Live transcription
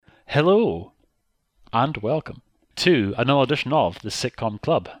Hello, and welcome to another edition of the Sitcom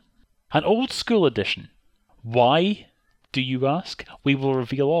Club. An old school edition. Why, do you ask? We will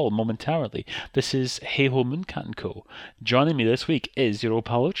reveal all momentarily. This is Hey Ho Mooncat and Co. Joining me this week is your old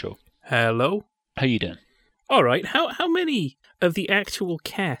pal Ocho. Hello. How you doing? All right. How many of the actual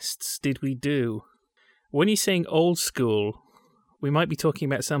casts did we do? When you're saying old school, we might be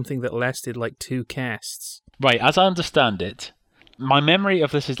talking about something that lasted like 2 casts. Right, as I understand it, my memory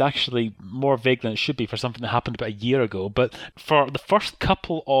of this is actually more vague than it should be for something that happened about a year ago, but for the first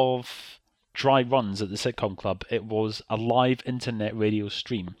couple of dry runs at the Sitcom Club, it was a live internet radio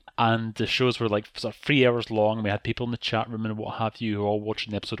stream, and the shows were like sort of 3 hours long. We had people in the chat room and what have you who were all watching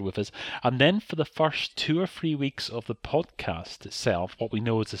the episode with us, and then for the first 2 or 3 weeks of the podcast itself, what we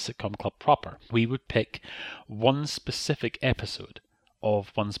know as the Sitcom Club proper, we would pick one specific episode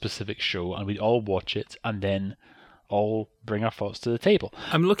of one specific show, and we'd all watch it, and then all bring our thoughts to the table.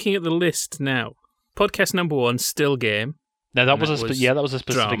 I'm looking at the list now. Podcast number 1, Still Game. Now that was a specific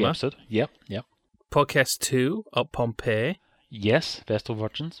drama. episode. Yep. Podcast 2, Up Pompeii. Yes, Vestal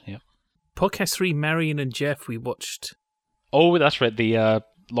Virgins. Yep. Podcast 3, Marion and Jeff, we watched. Oh, that's right. The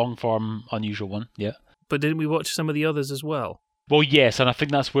long form, unusual one. Yeah. But didn't we watch some of the others as well? Well, yes, and I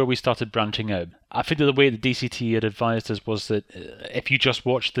think that's where we started branching out. I think that the way the DCT had advised us was that if you just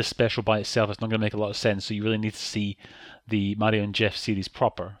watch this special by itself, it's not going to make a lot of sense. So you really need to see the Mario and Jeff series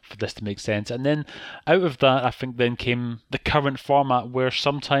proper for this to make sense. And then out of that, I think then came the current format where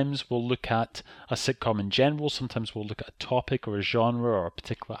sometimes we'll look at a sitcom in general, sometimes we'll look at a topic or a genre or a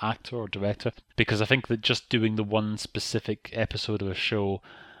particular actor or director, because I think that just doing the one specific episode of a show,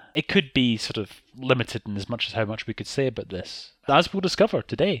 it could be sort of limited in as much as how much we could say about this. As we'll discover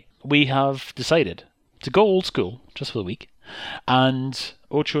today, we have decided to go old school just for the week, and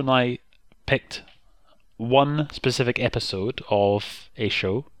Ocho and I picked one specific episode of a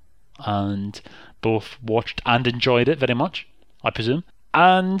show, and both watched and enjoyed it very much, I presume.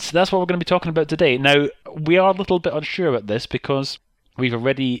 And that's what we're going to be talking about today. Now, we are a little bit unsure about this because we've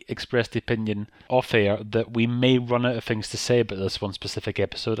already expressed the opinion off air that we may run out of things to say about this one specific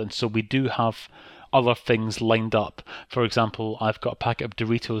episode, and so we do have other things lined up. For example, I've got a packet of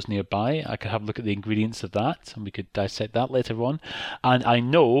Doritos nearby. I could have a look at the ingredients of that, and we could dissect that later on. And I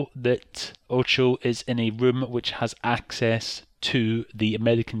know that Ocho is in a room which has access to the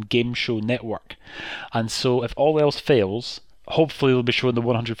American Game Show Network. And so if all else fails, hopefully they'll be showing the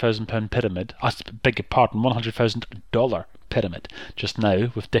 £100,000 pyramid. I beg your pardon, $100,000 pyramid just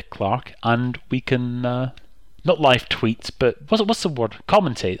now with Dick Clark, and we can not live tweet, but what's the word?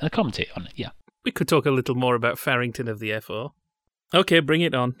 Commentate on it. Yeah. We could talk a little more about Farrington of the FO. Okay, bring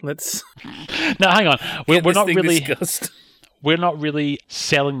it on. Let's. Now, hang on. We're not really discussed. We're not really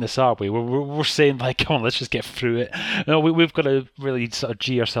selling this, are we? We're saying like, come on, let's just get through it. No, we've got to really sort of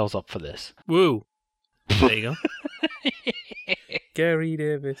G ourselves up for this. Woo! There you go. Gary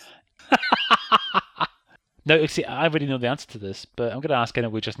Davis. Now, see, I already know the answer to this, but I'm going to ask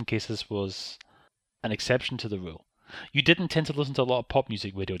anyway, just in case this was an exception to the rule. You didn't tend to listen to a lot of pop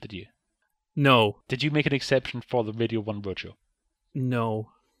music radio, did you? No. Did you make an exception for the Radio 1 Roadshow?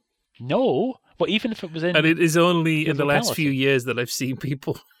 No. No? Well, even if it was in... And it is only in the last locality. few years that I've seen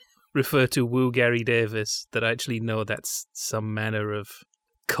people refer to Woo Gary Davis that I actually know that's some manner of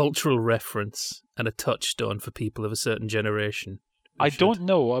cultural reference and a touchstone for people of a certain generation. I don't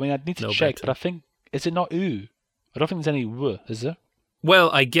know. I mean, I'd need to check, better. but I think... Is it not ooh? I don't think there's any woo, is there? Well,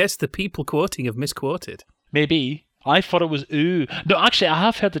 I guess the people quoting have misquoted. Maybe. I thought it was ooh. No, actually, I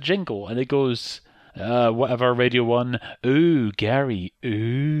have heard the jingle, and it goes, whatever, Radio 1, ooh, Gary,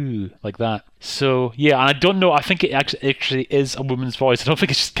 ooh, like that. So, yeah, and I don't know, I think it actually is a woman's voice. I don't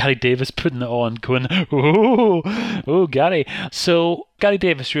think it's just Gary Davis putting it on, going, ooh, Gary. So, Gary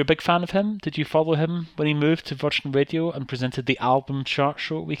Davis, you're a big fan of him? Did you follow him when he moved to Virgin Radio and presented the album chart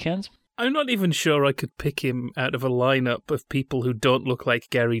show at weekends? I'm not even sure I could pick him out of a lineup of people who don't look like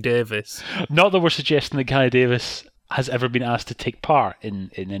Gary Davis. Not that we're suggesting that Gary Davis has ever been asked to take part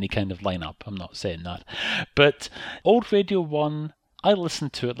in any kind of lineup. I'm not saying that. But old Radio 1, I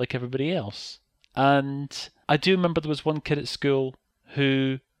listened to it like everybody else. And I do remember there was one kid at school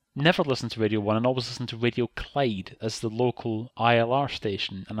who never listened to Radio 1 and always listened to Radio Clyde as the local ILR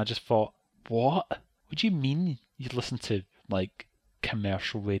station. And I just thought, what? What do you mean you'd listen to, like,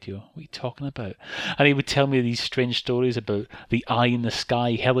 commercial radio? What are you talking about? And he would tell me these strange stories about the Eye in the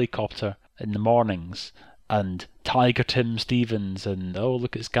Sky helicopter in the mornings and Tiger Tim Stevens and, oh,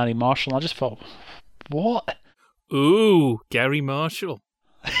 look, it's Gary Marshall. And I just thought, what? Ooh, Gary Marshall.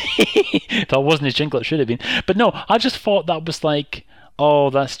 That wasn't his jingle, it should have been. But no, I just thought that was like oh,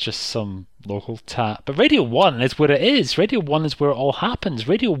 that's just some local tat. But Radio 1 is where it is. Radio 1 is where it all happens.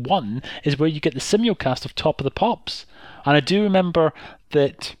 Radio 1 is where you get the simulcast of Top of the Pops. And I do remember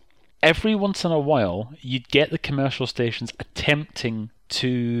that every once in a while, you'd get the commercial stations attempting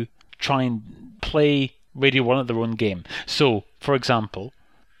to try and play Radio 1 at their own game. So, for example,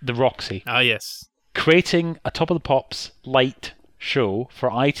 the Roxy. Ah, yes. Creating a Top of the Pops light show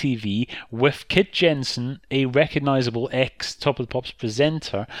for ITV with Kid Jensen, a recognisable ex-Top of the Pops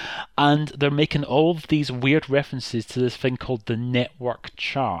presenter, and they're making all of these weird references to this thing called the network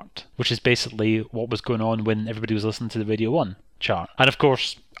chart, which is basically what was going on when everybody was listening to the Radio 1 chart. And of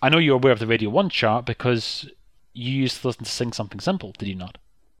course, I know you're aware of the Radio 1 chart because you used to listen to Sing Something Simple, did you not?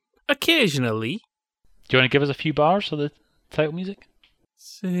 Occasionally. Do you want to give us a few bars of the title music?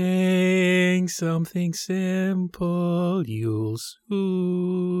 Sing something simple, you'll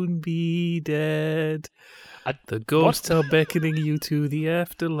soon be dead. The ghosts are beckoning you to the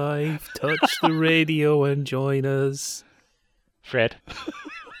afterlife. Touch the radio and join us. Fred.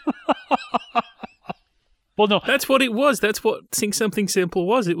 Well, no. That's what it was. That's what Sing Something Simple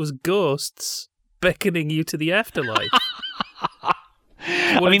was. It was ghosts beckoning you to the afterlife.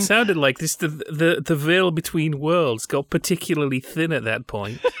 It sounded like this. The veil between worlds got particularly thin at that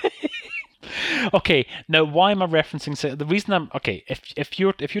point. Okay, now why am I referencing? The reason I'm okay. If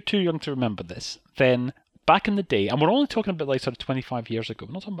you're too young to remember this, then back in the day, and we're only talking about like sort of 25 years ago.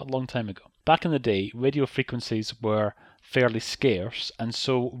 We're not talking about a long time ago. Back in the day, radio frequencies were fairly scarce, and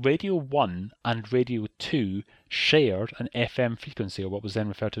so Radio 1 and Radio 2 shared an FM frequency, or what was then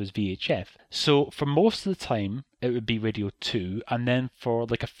referred to as VHF. So for most of the time, it would be Radio 2, and then for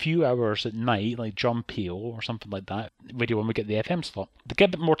like a few hours at night, like John Peel or something like that, Radio 1 would get the FM slot. They get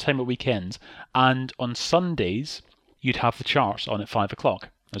a bit more time at weekends, and on Sundays, you'd have the charts on at 5 o'clock.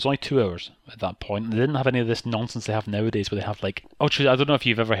 It was only 2 hours at that point. They didn't have any of this nonsense they have nowadays where they have like... I don't know if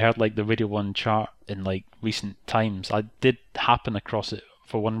you've ever heard like the Radio 1 chart in like recent times. I did happen across it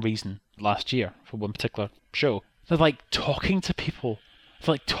for one reason last year, for one particular show. They're like talking to people.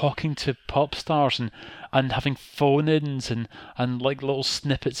 They're like talking to pop stars and having phone-ins and like little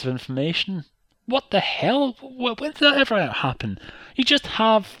snippets of information. What the hell? When did that ever happen? You just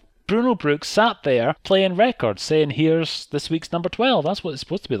have... Bruno Brooks sat there playing records saying, here's this week's number 12. That's what it's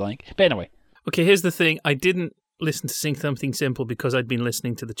supposed to be like. But anyway. Okay, here's the thing. I didn't listen to Sing Something Simple because I'd been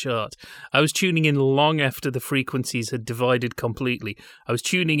listening to the chart. I was tuning in long after the frequencies had divided completely. I was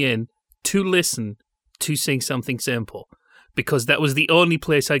tuning in to listen to Sing Something Simple because that was the only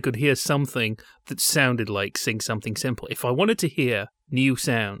place I could hear something that sounded like Sing Something Simple. If I wanted to hear new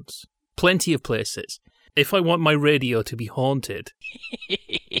sounds, plenty of places. If I want my radio to be haunted...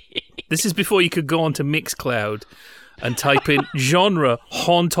 This is before you could go onto Mixcloud and type in genre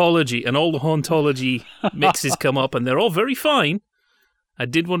hauntology, and all the hauntology mixes come up, and they're all very fine. I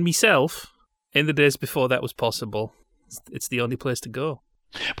did one myself in the days before that was possible. It's the only place to go.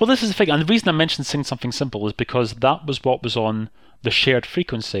 Well, this is the thing, and the reason I mentioned Sing Something Simple is because that was what was on the shared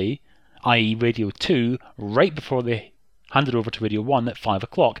frequency, i.e. Radio 2, right before they handed over to Radio 1 at 5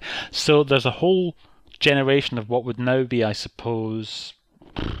 o'clock. So there's a whole generation of what would now be, I suppose...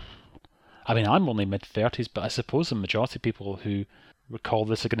 I mean, I'm only mid-30s, but I suppose the majority of people who recall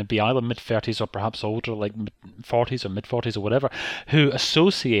this are going to be either mid-30s or perhaps older, like mid-40s or mid-40s or whatever, who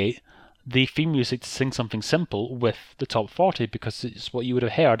associate the theme music to Sing Something Simple with the top 40 because it's what you would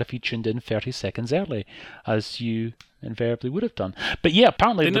have heard if you tuned in 30 seconds early, as you invariably would have done. But yeah,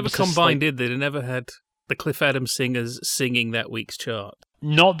 apparently... They never combined, did they? They never had the Cliff Adams singers singing that week's chart.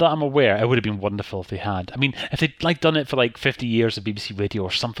 Not that I'm aware. It would have been wonderful if they had. I mean, if they'd done it for like 50 years of BBC Radio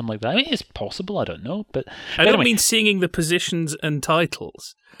or something like that. I mean, it's possible. I don't know. But I don't mean singing the positions and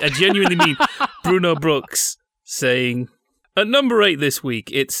titles. I genuinely mean Bruno Brooks saying, at number 8 this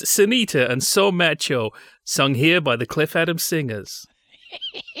week, it's Sunita and So Macho, sung here by the Cliff Adams Singers.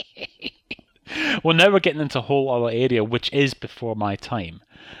 Well, now we're getting into a whole other area, which is before my time,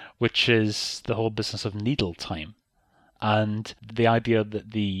 which is the whole business of needle time. And the idea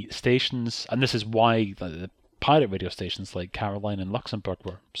that the stations, and this is why the pirate radio stations like Caroline and Luxembourg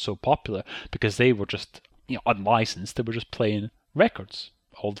were so popular, because they were just, unlicensed, they were just playing records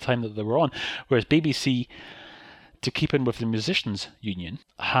all the time that they were on. Whereas BBC, to keep in with the Musicians Union,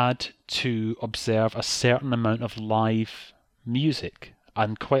 had to observe a certain amount of live music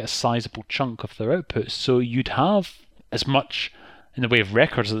and quite a sizable chunk of their output. So you'd have as much in the way of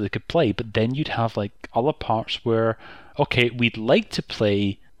records that they could play, but then you'd have like other parts where, okay, we'd like to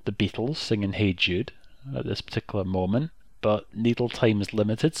play the Beatles singing Hey Jude at this particular moment, but needle time is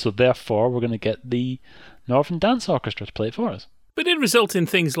limited, so therefore we're going to get the Northern Dance Orchestra to play it for us. But it resulted in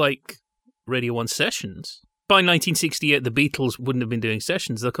things like Radio 1 sessions. by 1968, the Beatles wouldn't have been doing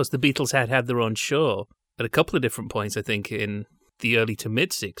sessions, because the Beatles had their own show at a couple of different points, I think, in the early to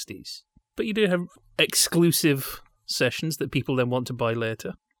mid-60s. But you do have exclusive sessions that people then want to buy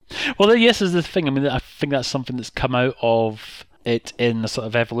later. Well, yes, is the thing. I mean, I think that's something that's come out of it in a sort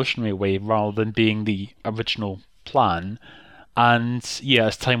of evolutionary way rather than being the original plan. And yeah,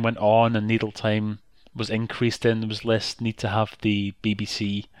 as time went on and needle time was increased in, there was less need to have the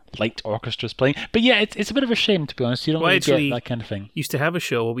BBC light orchestras playing. But yeah, it's a bit of a shame, to be honest. You don't really get that kind of thing. Used to have a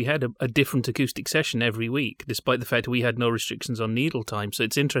show where we had a different acoustic session every week, despite the fact that we had no restrictions on needle time. So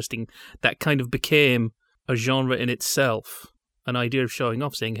it's interesting that kind of became a genre in itself, an idea of showing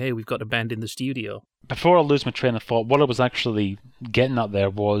off, saying, hey, we've got a band in the studio. Before I lose my train of thought, what I was actually getting at there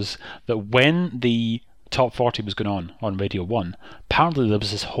was that when the Top 40 was going on Radio 1, apparently there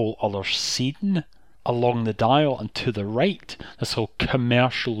was this whole other scene along the dial and to the right, this whole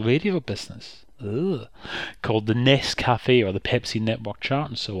commercial radio business called the Nescafe or the Pepsi Network chart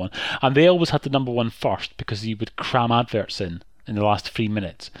and so on. And they always had the number one first because you would cram adverts in the last 3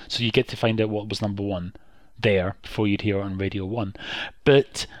 minutes. So you get to find out what was number one there before you'd hear it on Radio 1.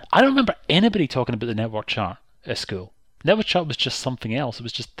 But I don't remember anybody talking about the network chart at school. Network chart was just something else. It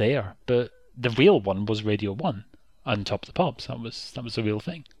was just there. But the real one was Radio 1 and Top of the Pops. That was the real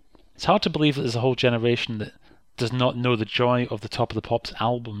thing. It's hard to believe that there's a whole generation that does not know the joy of the Top of the Pops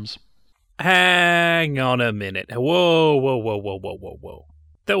albums. Hang on a minute. Whoa.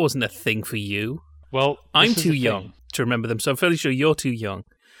 That wasn't a thing for you. Well, I'm too young to remember them, so I'm fairly sure you're too young.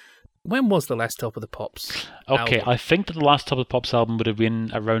 When was the last Top of the Pops Okay, album? I think that the last Top of the Pops album would have been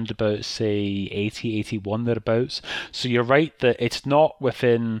around about, say, 80, 81, thereabouts. So you're right that it's not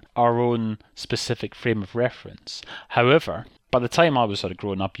within our own specific frame of reference. However, by the time I was sort of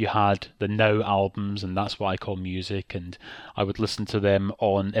growing up, you had the Now albums, and That's What I Call Music, and I would listen to them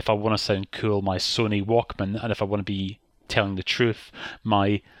on, if I want to sound cool, my Sony Walkman, and if I want to be telling the truth,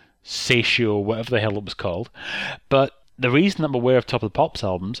 my Satio, whatever the hell it was called. But the reason I'm aware of Top of the Pops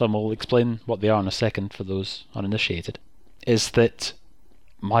albums, and we'll explain what they are in a second for those uninitiated, is that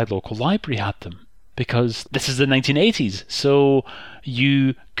my local library had them. Because this is the 1980s, so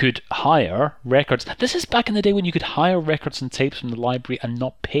you could hire records. This is back in the day when you could hire records and tapes from the library and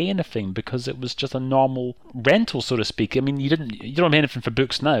not pay anything because it was just a normal rental, so to speak. I mean, you don't pay anything for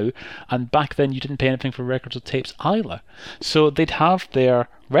books now, and back then you didn't pay anything for records or tapes either. So they'd have their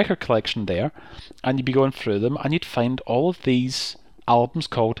record collection there, and you'd be going through them, and you'd find all of these albums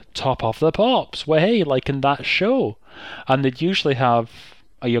called Top of the Pops. Well, hey, like in that show. And they'd usually have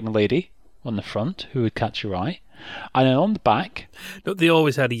a young lady on the front who would catch your eye, and then on the back... No, they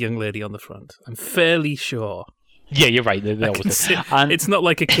always had a young lady on the front. I'm fairly sure. Yeah, you're right. They always did. And it's not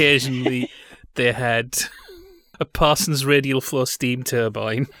like occasionally they had a Parsons radial flow steam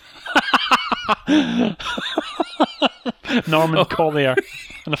turbine. Norman Collier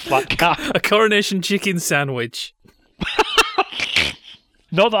and a flat cap. A Coronation chicken sandwich.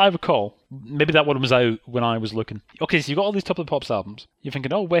 Not that I recall. Maybe that one was out when I was looking. Okay, so you've got all these Top of the Pops albums. You're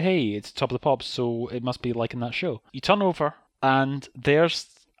thinking, oh, well, hey, it's Top of the Pops, so it must be like in that show. You turn over, and there's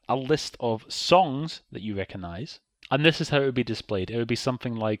a list of songs that you recognise, and this is how it would be displayed. It would be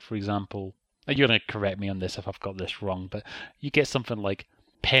something like, for example, and you're going to correct me on this if I've got this wrong, but you get something like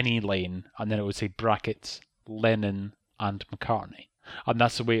Penny Lane, and then it would say brackets, Lennon and McCartney. And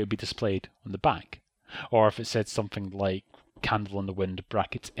that's the way it would be displayed on the back. Or if it said something like Candle in the Wind,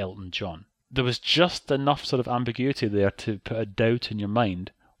 brackets, Elton John. There was just enough sort of ambiguity there to put a doubt in your mind,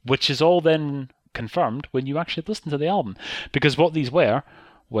 which is all then confirmed when you actually listen to the album. Because what these were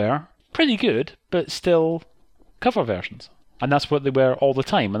pretty good, but still cover versions. And that's what they were all the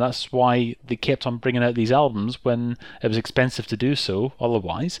time, and that's why they kept on bringing out these albums when it was expensive to do so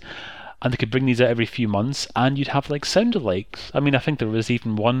otherwise. And they could bring these out every few months, and you'd have like sound-alikes. I mean, I think there was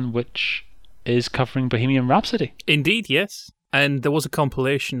even one which is covering Bohemian Rhapsody. Indeed, yes. And there was a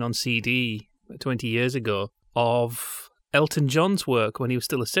compilation on CD 20 years ago of Elton John's work when he was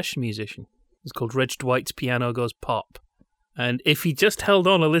still a session musician. It's called Reg Dwight's Piano Goes Pop. And if he just held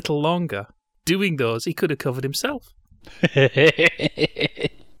on a little longer doing those, he could have covered himself.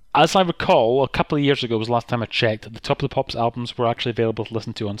 As I recall, a couple of years ago was the last time I checked, the Top of the Pops albums were actually available to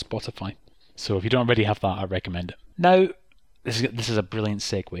listen to on Spotify. So if you don't already have that, I recommend it. Now, this is a brilliant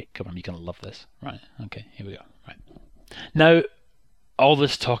segue. Come on, you're going to love this. Right, okay, here we go. Right. Now, all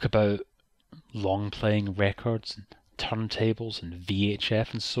this talk about long-playing records and turntables and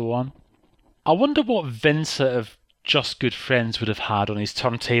VHF and so on, I wonder what Vince out of Just Good Friends would have had on his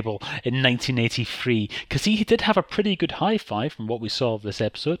turntable in 1983, because he did have a pretty good hi-fi from what we saw of this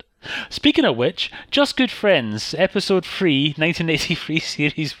episode. Speaking of which, Just Good Friends, Episode 3, 1983,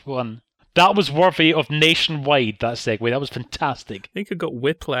 Series 1. That was worthy of nationwide, that segue. That was fantastic. I think I got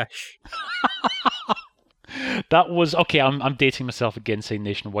whiplash. That was... Okay, I'm dating myself again saying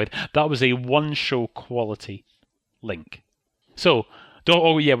nationwide. That was a one-show quality link. So...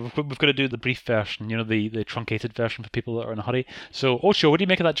 we've got to do the brief version, the truncated version for people that are in a hurry. So, Ocho, what do you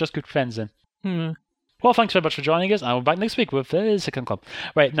make of that Just Good Friends then? Well, thanks very much for joining us. I'll be back next week with the Sitcom Club.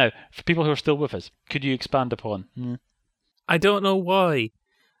 Right, now, for people who are still with us, could you expand upon? I don't know why.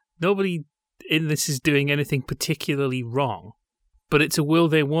 Nobody in this is doing anything particularly wrong, but it's a will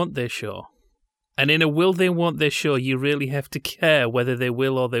they want their show. And in a will they want their show, you really have to care whether they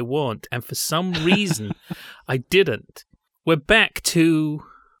will or they won't. And for some reason, I didn't. We're back to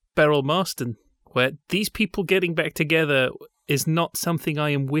Beryl Marston, where these people getting back together is not something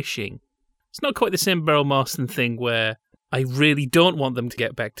I am wishing. It's not quite the same Beryl Marston thing where I really don't want them to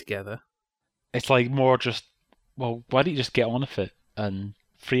get back together. It's like more just, well, why don't you just get on with it and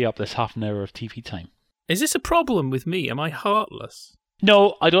free up this half an hour of TV time? Is this a problem with me? Am I heartless?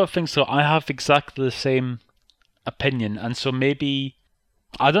 No, I don't think so. I have exactly the same opinion, and so maybe,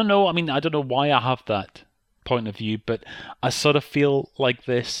 I don't know, I don't know why I have that point of view, but I sort of feel like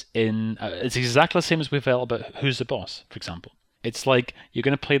this it's exactly the same as we felt about Who's the Boss, for example. It's like you're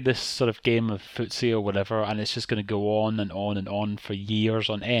going to play this sort of game of footsie or whatever, and it's just going to go on and on and on for years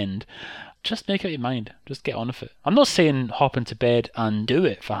on end. Just make up your mind. Just get on with it. I'm not saying hop into bed and do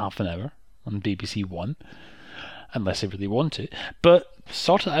it for half an hour on BBC One, unless you really want to, but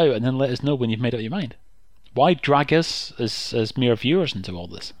sort it out and then let us know when you've made up your mind. Why drag us as mere viewers into all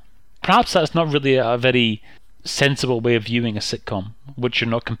this? Perhaps that's not really a very sensible way of viewing a sitcom, which you're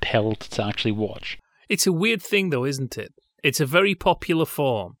not compelled to actually watch. It's a weird thing, though, isn't it? It's a very popular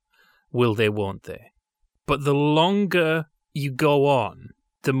form, will they, won't they? But the longer you go on,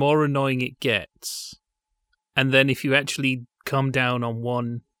 the more annoying it gets. And then if you actually come down on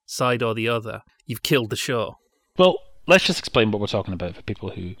one side or the other, you've killed the show. Well, let's just explain what we're talking about for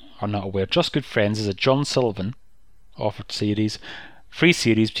people who are not aware. Just Good Friends is a John Sullivan authored series. Free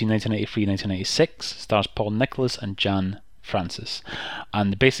series between 1983 and 1986, stars Paul Nicholas and Jan Francis.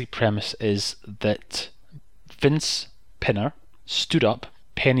 And the basic premise is that Vince Pinner stood up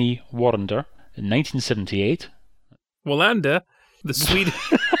Penny Warrender in 1978. Wallander, the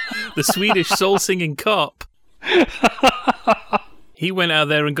Swedish soul-singing cop. He went out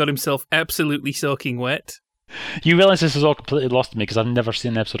there and got himself absolutely soaking wet. You realise this is all completely lost to me because I've never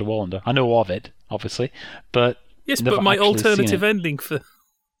seen an episode of Wallander. I know of it, obviously, but... Yes, but my alternative ending for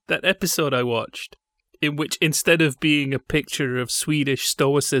that episode I watched, in which instead of being a picture of Swedish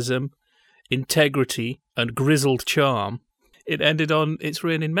stoicism, integrity, and grizzled charm, it ended on It's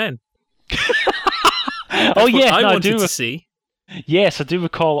Raining Men. I wanted to see. Yes, I do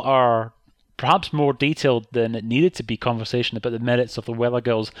recall our perhaps more detailed than it needed to be conversation about the merits of the Weller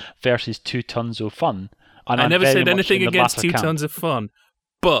Girls versus 2 Tons of Fun. And I never said anything against 2 Tons of Fun.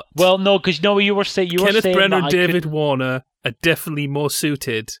 But well, no, because you were saying Kenneth Branagh and David Warner are definitely more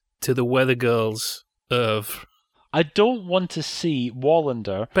suited to the Weather Girls of. I don't want to see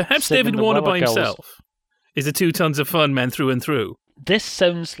Wallander. Perhaps David Warner by himself is a 2 Tons of Fun man through and through. This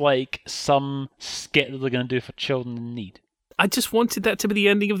sounds like some skit that they're going to do for children in need. I just wanted that to be the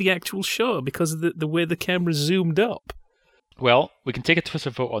ending of the actual show because of the way the camera zoomed up. Well, we can take a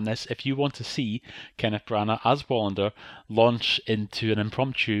Twitter vote on this. If you want to see Kenneth Branagh as Wallander launch into an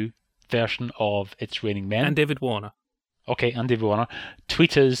impromptu version of It's Raining Men. And David Warner. Okay, and David Warner.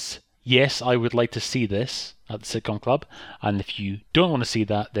 Tweet us, yes, I would like to see this at the Sitcom Club. And if you don't want to see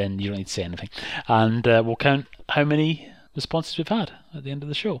that, then you don't need to say anything. And we'll count how many responses we've had at the end of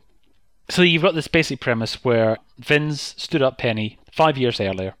the show. So you've got this basic premise where Vince stood up Penny 5 years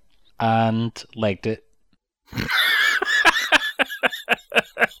earlier and legged it.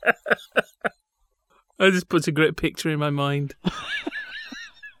 This puts a great picture in my mind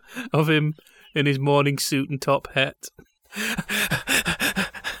of him in his morning suit and top hat.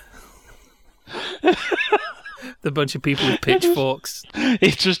 The bunch of people with pitchforks. He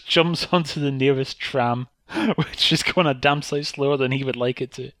just jumps onto the nearest tram, which is going a damn sight slower than he would like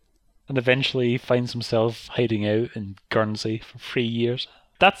it to. And eventually he finds himself hiding out in Guernsey for 3 years.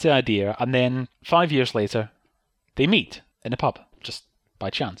 That's the idea. And then 5 years later, they meet in a pub, just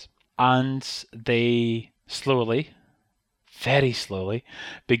by chance. And they slowly, very slowly,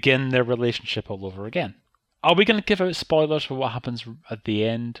 begin their relationship all over again. Are we going to give out spoilers for what happens at the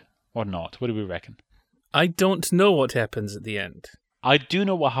end or not? What do we reckon? I don't know what happens at the end. I do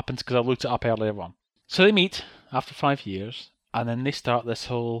know what happens because I looked it up earlier on. So they meet after 5 years, and then they start this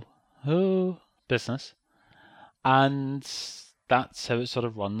whole business. And that's how it sort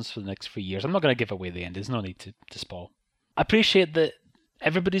of runs for the next 3 years. I'm not going to give away the end. There's no need to spoil. I appreciate that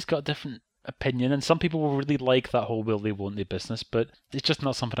everybody's got a different opinion, and some people will really like that whole will they won't they business, but it's just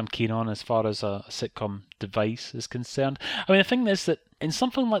not something I'm keen on as far as a sitcom device is concerned. I mean, the thing is that in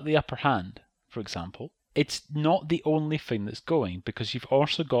something like The Upper Hand, for example, it's not the only thing that's going, because you've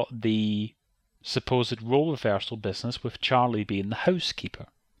also got the supposed role reversal business with Charlie being the housekeeper.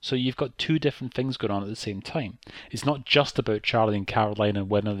 So you've got two different things going on at the same time. It's not just about Charlie and Caroline and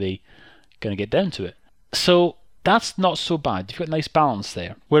when are they going to get down to it. So that's not so bad. You've got a nice balance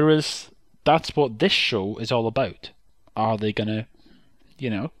there. Whereas that's what this show is all about. Are they going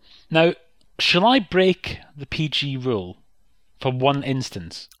to, Now, shall I break the PG rule for one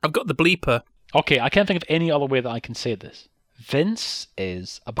instance? I've got the bleeper. Okay, I can't think of any other way that I can say this. Vince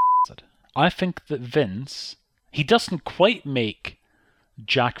is a bastard. I think that Vince, he doesn't quite make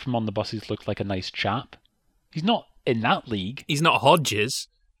Jack from On the Buses look like a nice chap. He's not in that league. He's not Hodges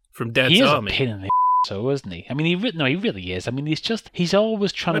from Dad's He is Army. a pain in the so, isn't he? I mean, he really is. I mean, he's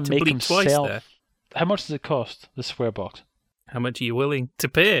always trying to make himself... How much does it cost, the swear box? How much are you willing to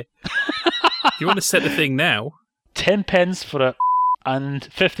pay? You want to set the thing now? 10 pence for a and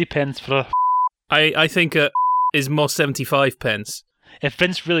 50 pence for a... I think it is more 75 pence. If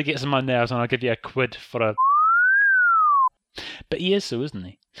Vince really gets on my nerves, I'll give you a quid for a... But he is so, isn't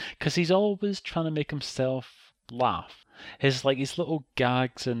he? Because he's always trying to make himself laugh. His little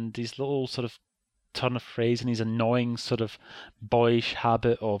gags and his little sort of turn of phrase and his annoying sort of boyish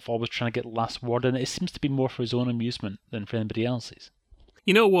habit of always trying to get the last word in it seems to be more for his own amusement than for anybody else's.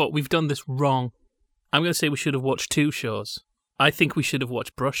 You know what? We've done this wrong. I'm going to say we should have watched two shows. I think we should have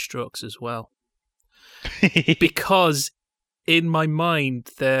watched Brushstrokes as well. Because in my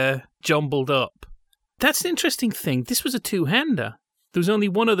mind, they're jumbled up. That's an interesting thing. This was a two-hander. There was only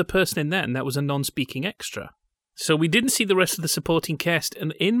one other person in that, and that was a non-speaking extra. So we didn't see the rest of the supporting cast,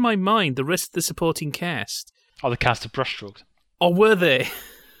 and in my mind, the rest of the supporting cast... Are the cast of Brushstrokes. Or were they?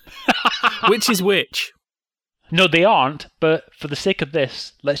 Which is which? No, they aren't, but for the sake of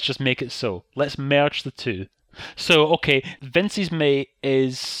this, let's just make it so. Let's merge the two. So, okay, Vince's mate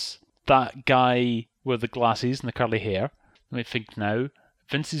is that guy with the glasses and the curly hair. Let me think now.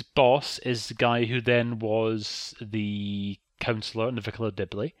 Vince's boss is the guy who then was the counsellor in the Vicar of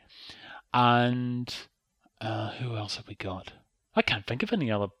Dibley. And... who else have we got? I can't think of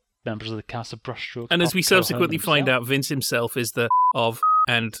any other members of the cast of Brushstrokes. And as we subsequently find out, Vince himself is the of,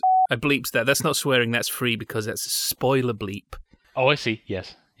 and I bleeps that. That's not swearing, that's free because that's a spoiler bleep. Oh, I see.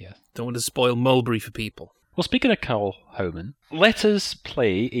 Yes. Don't want to spoil Mulberry for people. Well, speaking of Carl Howman, let us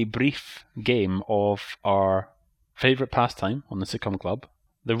play a brief game of our favourite pastime on the Sitcom Club,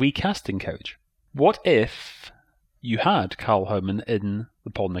 the recasting couch. What if you had Carl Howman in the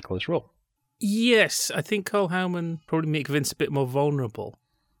Paul Nicholas role? Yes, I think Carl Howman probably make Vince a bit more vulnerable.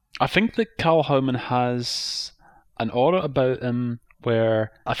 I think that Carl Howman has an aura about him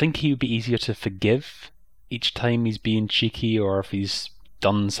where I think he would be easier to forgive each time he's being cheeky or if he's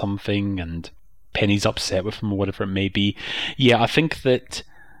done something and Penny's upset with him or whatever it may be. Yeah, I think that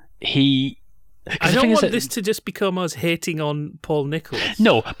he... I don't want this to just become us hating on Paul Nicholas.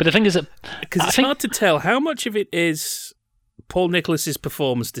 No, but the thing is that... Because it's hard to tell how much of it is Paul Nicholas's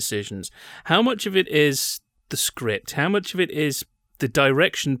performance decisions, how much of it is the script, how much of it is the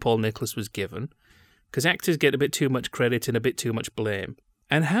direction Paul Nicholas was given, because actors get a bit too much credit and a bit too much blame,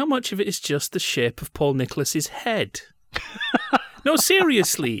 and how much of it is just the shape of Paul Nicholas's head. No,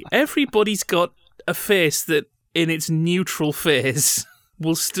 seriously, everybody's got a face that, in its neutral phase,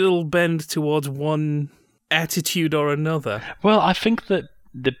 will still bend towards one attitude or another. Well, I think that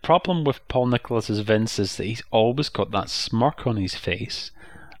the problem with Paul Nicholas's Vince is that he's always got that smirk on his face,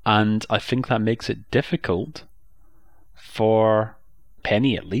 and I think that makes it difficult for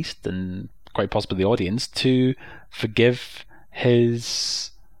Penny, at least, and quite possibly the audience, to forgive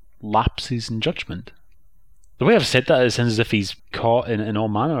his lapses in judgment. The way I've said that is as if he's caught in all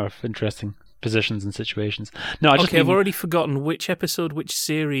manner of interesting positions and situations. No, I've already forgotten which episode, which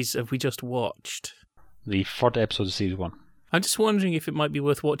series have we just watched? The third episode of season 1. I'm just wondering if it might be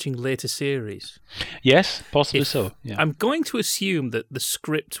worth watching later series. Yes, possibly so. Yeah. I'm going to assume that the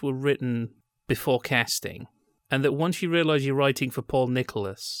scripts were written before casting, and that once you realise you're writing for Paul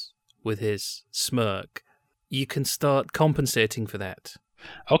Nicholas with his smirk, you can start compensating for that.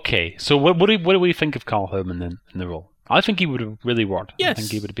 Okay, so what do we think of Carl Howman then in the role? I think he would have really worked. Yes, I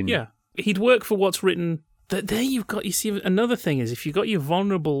think he would have been. Yeah, he'd work for what's written. There you've got. You see, another thing is if you've got your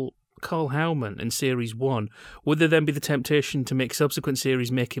vulnerable Carl Howman in series 1, would there then be the temptation to make subsequent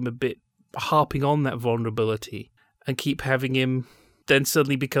series make him a bit harping on that vulnerability and keep having him then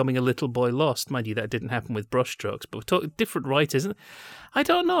suddenly becoming a little boy lost? Mind you, that didn't happen with Brushstrokes, but we're talking different writers. I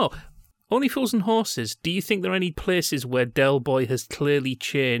don't know. Only Fools and Horses. Do you think there are any places where Del Boy has clearly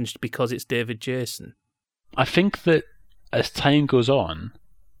changed because it's David Jason? I think that as time goes on,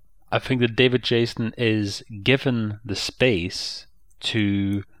 I think that David Jason is given the space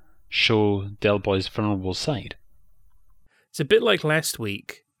to show Del Boy's vulnerable side. It's a bit like last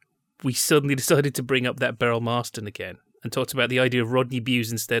week. We suddenly decided to bring up that Beryl Marston again and talked about the idea of Rodney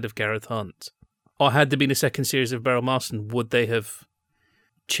Bewes instead of Gareth Hunt. Or had there been a second series of Beryl Marston, would they have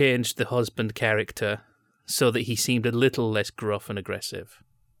changed the husband character so that he seemed a little less gruff and aggressive?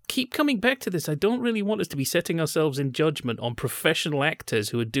 Keep coming back to this. I don't really want us to be setting ourselves in judgment on professional actors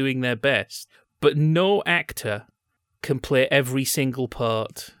who are doing their best, but no actor can play every single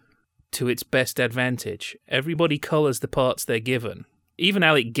part to its best advantage. Everybody colours the parts they're given. Even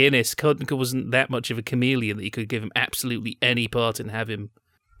Alec Guinness wasn't that much of a chameleon that you could give him absolutely any part and have him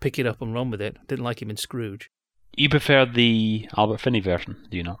pick it up and run with it. Didn't like him in Scrooge. You prefer the Albert Finney version,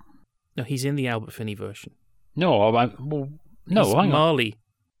 do you not? No, he's in the Albert Finney version. No, He's hang on. Marley.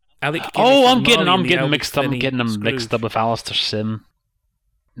 Alec Guinness I'm is getting Marley in the them Albert mixed up. I'm Finney getting them Scrooge. mixed up with Alistair Sim.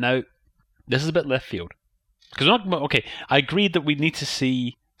 Now, this is a bit left field because I agreed that we need to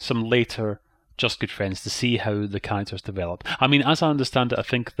see some later Just Good Friends to see how the characters develop. I mean, as I understand it, I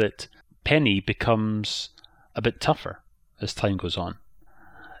think that Penny becomes a bit tougher as time goes on.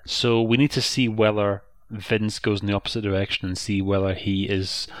 So we need to see whether Vince goes in the opposite direction and see whether he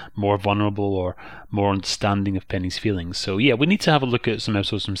is more vulnerable or more understanding of Penny's feelings. So yeah, we need to have a look at some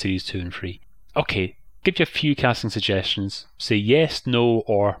episodes from series 2 and 3. Okay, give you a few casting suggestions. Say yes, no,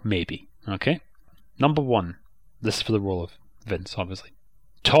 or maybe. Okay? Number 1. This is for the role of Vince, obviously.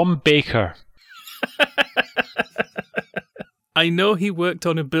 Tom Baker. I know he worked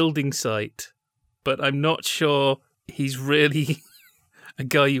on a building site, but I'm not sure he's really a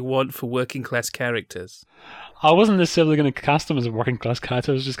guy you want for working class characters. I wasn't necessarily going to cast him as a working class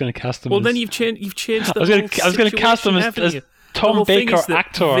character. I was just going to cast him. Well, as... then you've changed the I was going to cast him as Tom Baker,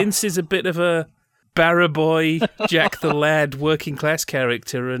 actor. Vince is a bit of a Barra Boy, Jack the Lad working class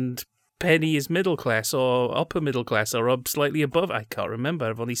character, and Penny is middle class or upper middle class or up slightly above. I can't remember.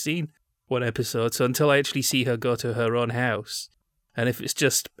 I've only seen one episode, so until I actually see her go to her own house, and if it's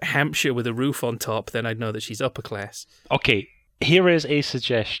just Hampshire with a roof on top, then I'd know that she's upper class. Okay, here is a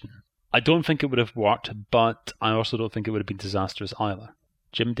suggestion. I don't think it would have worked, but I also don't think it would have been disastrous either.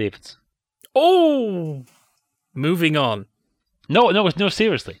 Jim Davidson. Oh! Moving on. No,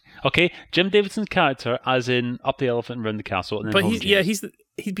 seriously. Okay, Jim Davidson's character, as in Up the Elephant and Round the Castle. And then but Home James.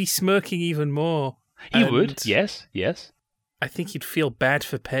 he'd be smirking even more. He would, yes. I think he'd feel bad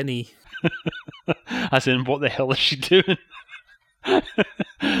for Penny. As in, what the hell is she doing?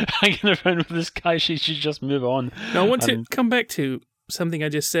 Hanging around with this guy, she should just move on. Now, I want to come back to something I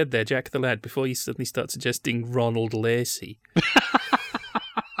just said there, Jack the Lad, before you suddenly start suggesting Ronald Lacey.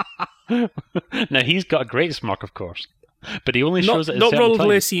 Now, he's got a great smirk, of course, but he only shows it at not certain Ronald times.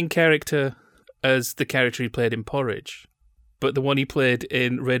 Lacey in character as the character he played in Porridge, but the one he played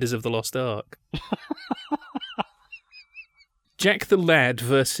in Raiders of the Lost Ark. Jack the Lad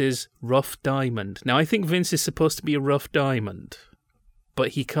versus Rough Diamond. Now, I think Vince is supposed to be a rough diamond, but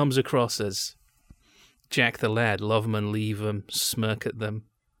he comes across as Jack the Lad. Love 'em and leave 'em, smirk at them.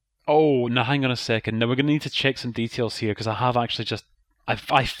 Oh, now hang on a second. Now we're going to need to check some details here because I have actually just...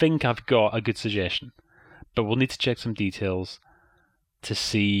 I think I've got a good suggestion, but we'll need to check some details to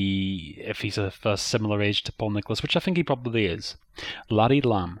see if he's of a similar age to Paul Nicholas, which I think he probably is. Larry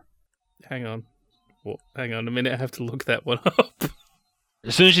Lamb. Hang on. Well, hang on a minute, I have to look that one up.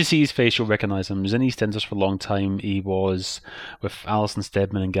 As soon as you see his face, you'll recognise him. He was in EastEnders for a long time. He was with Alison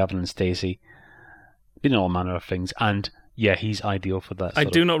Steadman and Gavin and Stacey. Been in all manner of things. And yeah, he's ideal for that. I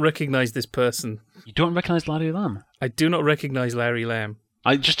do not recognise this person. You don't recognise Larry Lamb? I do not recognise Larry Lamb.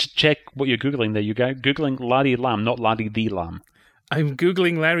 Just to check what you're Googling there. You're Googling Larry Lamb, not Larry the Lamb. I'm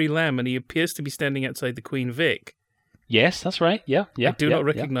Googling Larry Lamb and he appears to be standing outside the Queen Vic. Yes, that's right. Yeah. I do not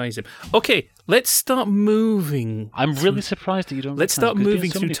recognise him. Okay, let's start moving. I'm really surprised that you don't. Let's start moving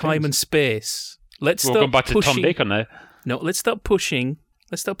through time and space. We're going back to Tom Baker now. No, let's start pushing.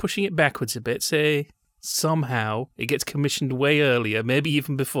 Let's start pushing it backwards a bit. Say somehow it gets commissioned way earlier, maybe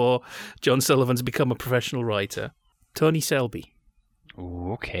even before John Sullivan's become a professional writer. Tony Selby.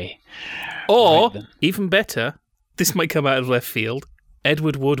 Ooh, okay. Or right, even better, this might come out of left field.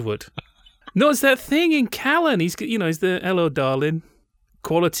 Edward Woodward. No, it's that thing in Callan. He's the hello, darling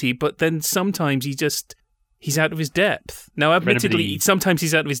quality, but then sometimes he's out of his depth. Now, admittedly, sometimes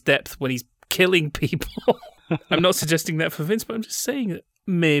he's out of his depth when he's killing people. I'm not suggesting that for Vince, but I'm just saying that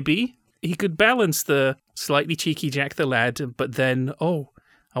maybe he could balance the slightly cheeky Jack the Lad, but then,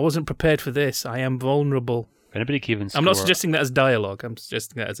 I wasn't prepared for this. I am vulnerable. For anybody keeping score, I'm not suggesting that as dialogue. I'm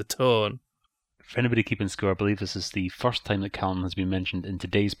suggesting that as a tone. For anybody keeping score, I believe this is the first time that Callan has been mentioned in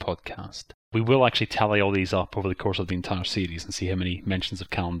today's podcast. We will actually tally all these up over the course of the entire series and see how many mentions of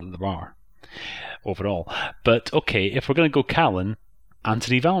Callan that there are overall. But okay, if we're going to go Callan,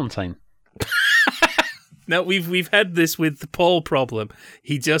 Anthony Valentine. Now, we've had this with the Paul problem.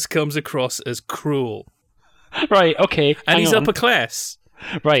 He just comes across as cruel. Right, okay. And he's on. upper class.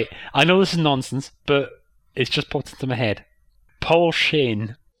 Right, I know this is nonsense, but it's just popped into my head. Paul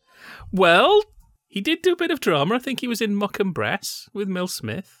Shane. Well, he did do a bit of drama. I think he was in Muck and Brass with Mel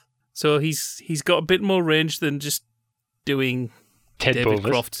Smith. So he's got a bit more range than just doing Ted David Bovis.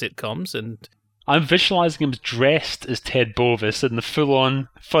 Croft sitcoms. And I'm visualising him dressed as Ted Bovis in the full-on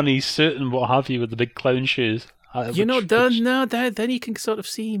funny suit and what have you with the big clown shoes. then you can sort of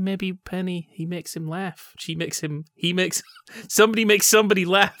see maybe Penny, he makes him laugh. Somebody makes somebody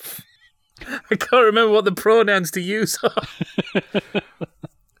laugh. I can't remember what the pronouns to use are.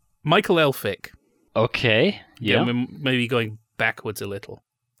 Michael Elphick. Okay, yeah. Maybe going backwards a little.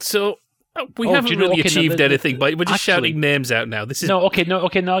 So we haven't really achieved anything, but we're just shouting names out now. This is okay,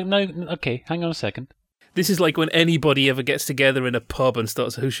 hang on a second. This is like when anybody ever gets together in a pub and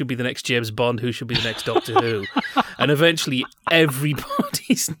starts, who should be the next James Bond, who should be the next Doctor Who, and eventually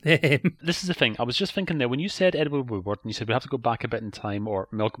everybody's name. This is the thing. I was just thinking there, when you said Edward Woodward, and you said we have to go back a bit in time, or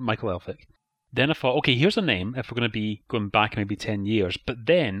Michael Elphick, then I thought, okay, here's a name if we're going to be going back maybe 10 years. But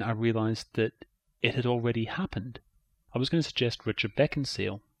then I realised that it had already happened. I was going to suggest Richard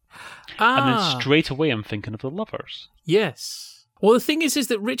Beckinsale. And then straight away I'm thinking of The Lovers. Yes. Well, the thing is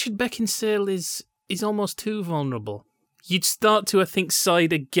that Richard Beckinsale is almost too vulnerable. You'd start to, I think,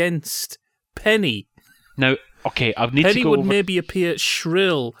 side against Penny. Now, okay, I need Penny to go would maybe appear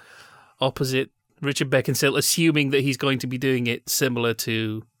shrill opposite Richard Beckinsale, assuming that he's going to be doing it similar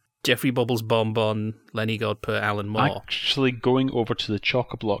to Jeffrey Bubbles Bonbon, Lenny Godper, Alan Moore. Actually going over to the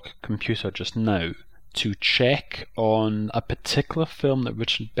Chock-a-Block computer just now to check on a particular film that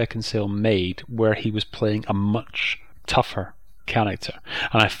Richard Beckinsale made where he was playing a much tougher character.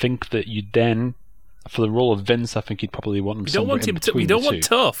 And I think that you'd then, for the role of Vince, I think you'd probably want him somewhere in between. We don't want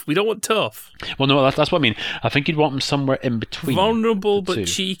tough. We don't want tough. Well, no, that's what I mean. I think you'd want him somewhere in between. Vulnerable but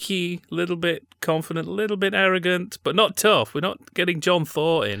cheeky, a little bit confident, a little bit arrogant, but not tough. We're not getting John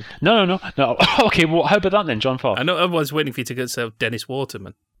Thaw in. No. Okay, well, how about that then, John Thaw? I know everyone's waiting for you to get Dennis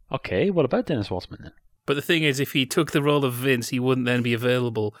Waterman. Okay, what about Dennis Waterman then? But the thing is, if he took the role of Vince, he wouldn't then be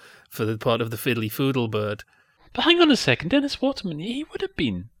available for the part of the Fiddly Foodle Bird. But hang on a second, Dennis Waterman, he would have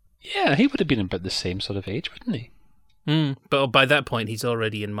been... Yeah, he would have been about the same sort of age, wouldn't he? But by that point, he's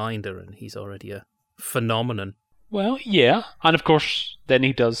already in Minder, and he's already a phenomenon. Well, yeah. And of course, then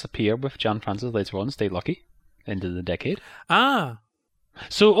he does appear with Jan Francis later on, Stay Lucky, end of the decade.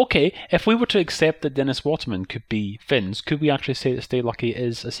 So, okay, if we were to accept that Dennis Waterman could be Vince, could we actually say that Stay Lucky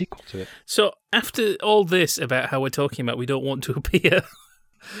is a sequel to it? So, after all this about how we're talking about we don't want to appear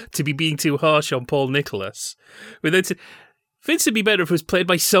to be being too harsh on Paul Nicholas, Vince would be better if it was played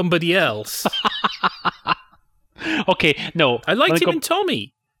by somebody else. Okay, no. I liked him in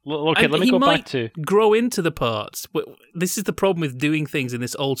Tommy. Okay, let me go back to... grow into the parts. This is the problem with doing things in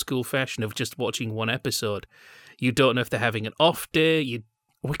this old school fashion of just watching one episode. You don't know if they're having an off day.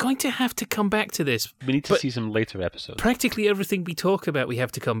 We're going to have to come back to this. We need to see some later episodes. Practically everything we talk about, we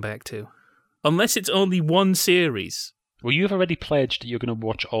have to come back to. Unless it's only one series. Well, you've already pledged that you're going to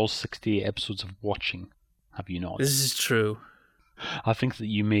watch all 68 episodes of Watching, have you not? This is true. I think that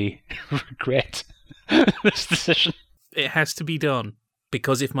you may regret this decision. It has to be done.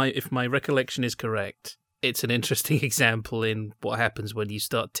 Because if my recollection is correct, it's an interesting example in what happens when you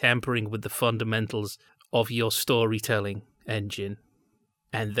start tampering with the fundamentals of your storytelling engine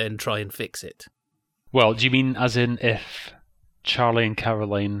and then try and fix it. Well, do you mean as in if Charlie and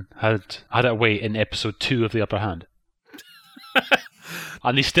Caroline had it away in episode 2 of The Upper Hand?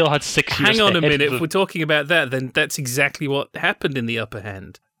 And they still had 6 years. Hang on a minute, if we're talking about that, then that's exactly what happened in The Upper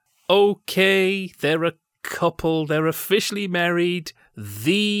Hand. Okay, they're a couple, they're officially married,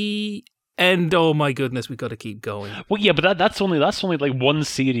 the end. Oh my goodness, we've got to keep going. Well, yeah, but that's only like one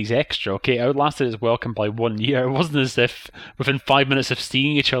series extra, okay? Outlasted its welcome by 1 year. It wasn't as if within 5 minutes of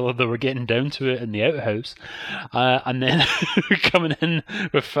seeing each other they were getting down to it in the outhouse, and then coming in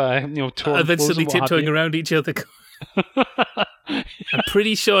with torn and then suddenly tiptoeing around each other. I'm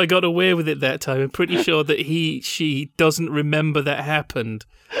pretty sure I got away with it that time. I'm pretty sure that she doesn't remember that happened,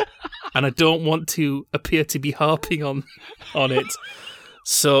 and I don't want to appear to be harping on it.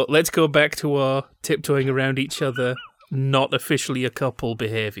 So let's go back to our tiptoeing around each other, not officially a couple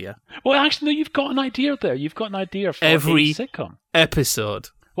behaviour. Well, actually, no, you've got an idea there. You've got an idea for every a sitcom episode.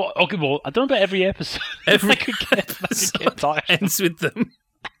 Well, okay, well, I don't know about every episode. Every I could get tired. ends with them.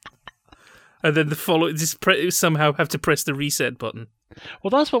 And then somehow have to press the reset button.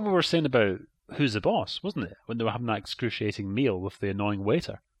 Well, that's what we were saying about Who's the Boss, wasn't it? When they were having that excruciating meal with the annoying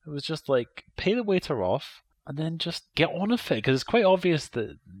waiter. It was just like, pay the waiter off, and then just get on with it, because it's quite obvious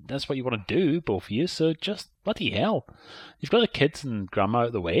that that's what you want to do, both of you, so just, bloody hell. You've got the kids and grandma out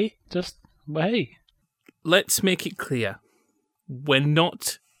of the way, just, well, hey. Let's make it clear. We're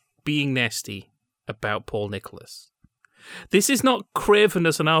not being nasty about Paul Nicholas. This is not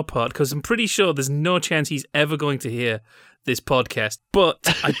cravenness on our part, because I'm pretty sure there's no chance he's ever going to hear this podcast, but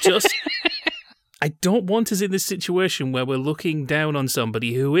I don't want us in this situation where we're looking down on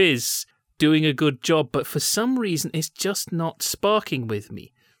somebody who is doing a good job, but for some reason it's just not sparking with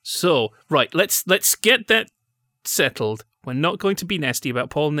me. So, right, let's get that settled. We're not going to be nasty about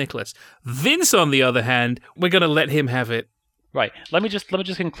Paul Nicholas. Vince, on the other hand, we're going to let him have it. Right, let me just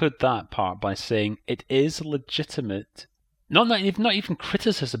conclude that part by saying it is legitimate, not even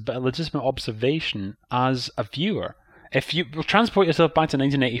criticism, but a legitimate observation as a viewer. If you transport yourself back to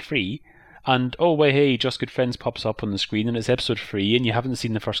 1983, and oh wait, hey, Just Good Friends pops up on the screen and it's episode 3 and you haven't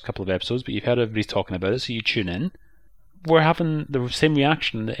seen the first couple of episodes but you've heard everybody talking about it, so you tune in, we're having the same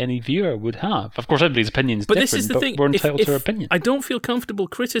reaction that any viewer would have. Of course everybody's opinion is different, this is the thing. We're entitled to our opinion. I don't feel comfortable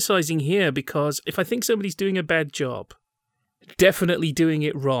criticising here, because if I think somebody's doing a bad job, definitely doing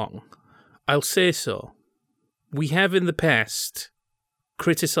it wrong, I'll say so. We have in the past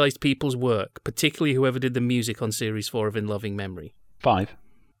criticised people's work, particularly whoever did the music on Series 4 of In Loving Memory. 5.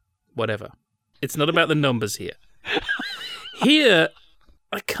 Whatever. It's not about the numbers here. Here,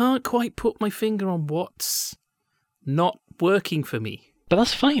 I can't quite put my finger on what's not working for me. But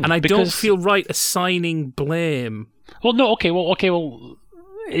that's fine. And I don't feel right assigning blame. Well, no, okay, well,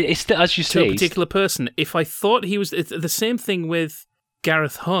 it's as you say. To a particular person. If I thought he was... It's the same thing with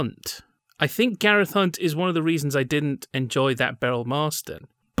Gareth Hunt. I think Gareth Hunt is one of the reasons I didn't enjoy That Beryl Marston.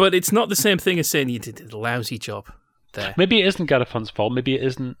 But it's not the same thing as saying you did a lousy job there. Maybe it isn't Gareth Hunt's fault. Maybe it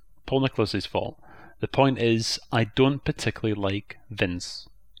isn't Paul Nicholas's fault. The point is, I don't particularly like Vince.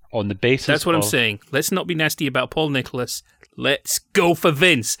 On the basis That's what I'm saying. Let's not be nasty about Paul Nicholas. Let's go for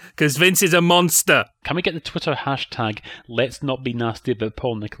Vince, because Vince is a monster. Can we get the Twitter hashtag, let's not be nasty about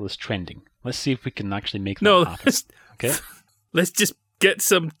Paul Nicholas trending? Let's see if we can actually make that happen. Okay? Let's just get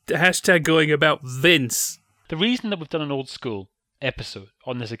some hashtag going about Vince. The reason that we've done an old school episode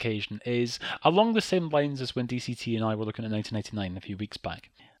on this occasion is along the same lines as when DCT and I were looking at 1999 a few weeks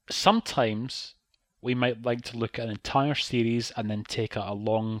back. Sometimes we might like to look at an entire series and then take a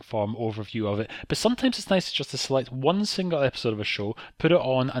long-form overview of it. But sometimes it's nice just to select one single episode of a show, put it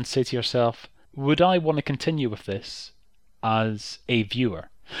on, and say to yourself, would I want to continue with this as a viewer?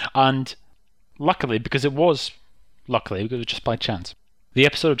 And luckily, because it was just by chance, the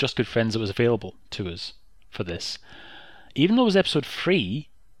episode of Just Good Friends that was available to us for this, even though it was episode 3,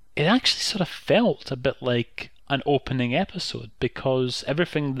 it actually sort of felt a bit like an opening episode, because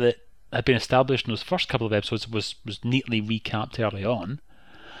everything that had been established in those first couple of episodes was neatly recapped early on.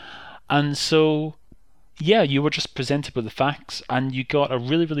 And so, yeah, you were just presented with the facts and you got a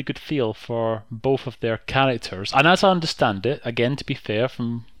really, really good feel for both of their characters. And as I understand it, again, to be fair,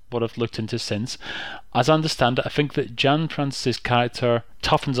 from what I've looked into since, as I understand it, I think that Jan Francis' character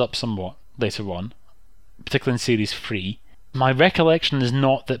toughens up somewhat later on, particularly in Series 3. My recollection is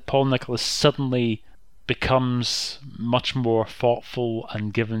not that Paul Nicholas suddenly becomes much more thoughtful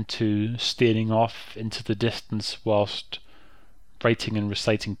and given to staring off into the distance whilst writing and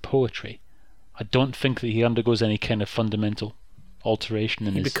reciting poetry. I don't think that he undergoes any kind of fundamental alteration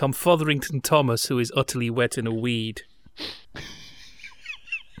in his... He becomes Fotherington Thomas, who is utterly wet in a weed.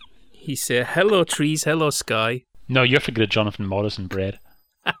 He said, hello trees, hello sky. No, you're thinking of Jonathan Morrison bread.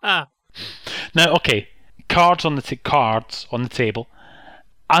 Now, okay, cards on the table.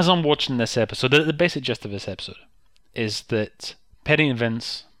 As I'm watching this episode, the basic gist of this episode is that Penny and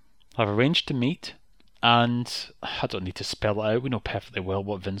Vince have arranged to meet, and I don't need to spell it out, we know perfectly well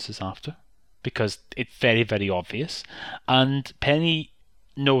what Vince is after, because it's very, very obvious. And Penny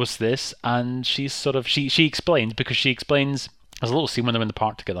knows this, and she's sort of, she explains, because she explains, there's a little scene when they're in the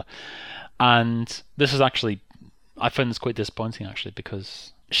park together, and this is actually, I found this quite disappointing actually,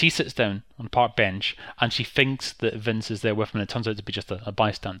 because she sits down on the park bench and she thinks that Vince is there with him, and it turns out to be just a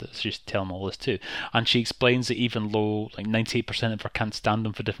bystander. So she's telling all this too. And she explains that even though like 98% of her can't stand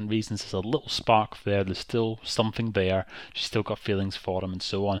him for different reasons, there's a little spark there, there's still something there, she's still got feelings for him and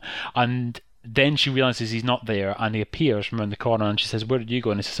so on. And then she realises he's not there and he appears from around the corner and she says, where did you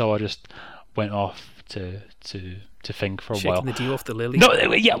go? And he says, oh, I just went off to think for a Shaking while. the dew off the lily. No,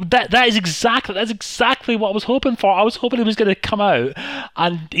 yeah, that's exactly what I was hoping for. I was hoping he was going to come out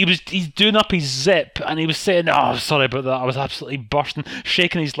and he's doing up his zip and he was saying, "Oh, sorry about that. I was absolutely bursting,"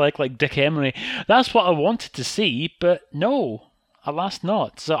 shaking his leg like Dick Emery. That's what I wanted to see, but no, alas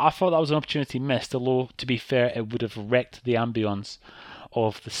not. So I thought that was an opportunity missed. Although to be fair, it would have wrecked the ambience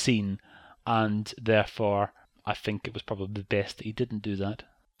of the scene, and therefore I think it was probably best that he didn't do that.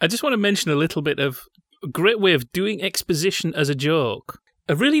 I just want to mention a little bit of a great way of doing exposition as a joke.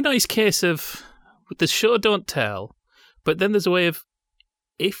 A really nice case of the show don't tell, but then there's a way of,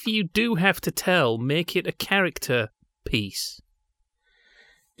 if you do have to tell, make it a character piece.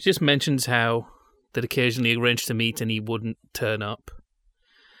 It just mentions how they'd occasionally arranged to meet and he wouldn't turn up.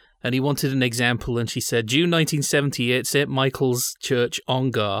 And he wanted an example, and she said, June 1978, St. Michael's Church,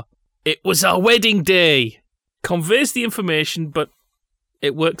 Ongar. It was our wedding day! Conveys the information, but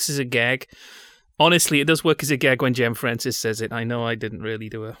it works as a gag. Honestly, it does work as a gag when Jem Francis says it. I know I didn't really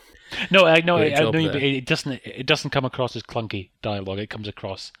do a No, I know. great job there. It doesn't come across as clunky dialogue. It comes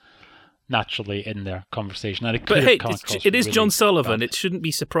across naturally in their conversation. And But hey, it is really John Sullivan. bad. It shouldn't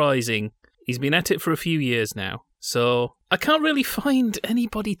be surprising. He's been at it for a few years now. So I can't really find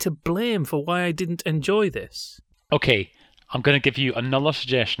anybody to blame for why I didn't enjoy this. Okay, I'm going to give you another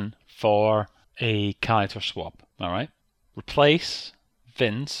suggestion for a character swap. All right, replace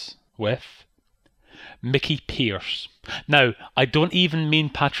Vince with Mickey Pierce. Now, I don't even mean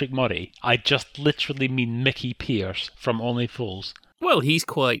Patrick Murray. I just literally mean Mickey Pierce from Only Fools. Well, he's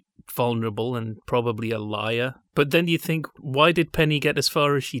quite vulnerable and probably a liar. But then you think, why did Penny get as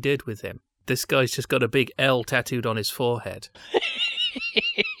far as she did with him? This guy's just got a big L tattooed on his forehead.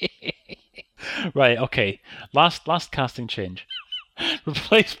 Right, okay. Last casting change.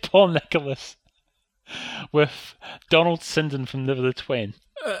 Replace Paul Nicholas with Donald Sinden from Never the Twain.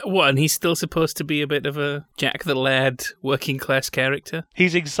 What, and he's still supposed to be a bit of a Jack the Lad working class character?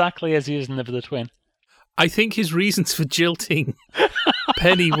 He's exactly as he is in Never the Twain. I think his reasons for jilting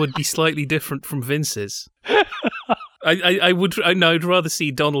Penny would be slightly different from Vince's. I'd rather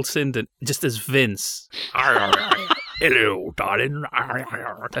see Donald Sinden just as Vince. Hello, darling.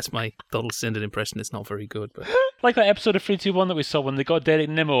 That's my Donald Sinden impression. It's not very good, but Like that episode of 321 that we saw when they got Derek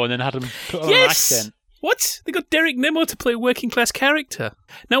Nimmo and then had him put on an yes. accent. What? They got Derek Nimmo to play a working class character.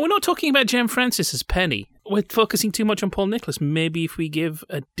 Now, we're not talking about Jem Francis as Penny. We're focusing too much on Paul Nicholas. Maybe if we give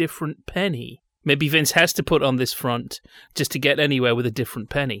a different Penny. Maybe Vince has to put on this front just to get anywhere with a different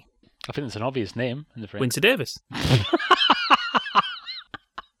Penny. I think it's an obvious name in the frame. Windsor Davis.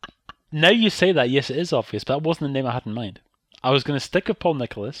 Now you say that, yes, it is obvious, but that wasn't the name I had in mind. I was going to stick with Paul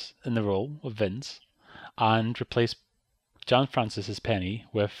Nicholas in the role of Vince and replace Jan Francis as Penny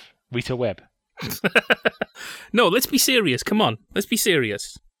with Rita Webb. No, let's be serious. Come on, let's be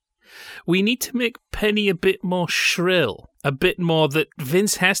serious. We need to make Penny a bit more shrill, a bit more that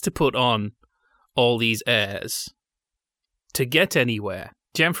Vince has to put on all these airs to get anywhere.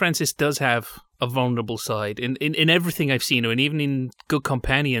 Jan Francis does have a vulnerable side in everything I've seen her, and even in Good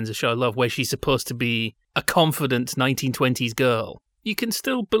Companions, a show I love, where she's supposed to be a confident 1920s girl. You can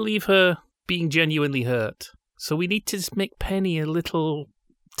still believe her being genuinely hurt. So we need to just make Penny a little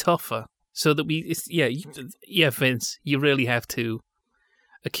tougher. So that Vince, you really have to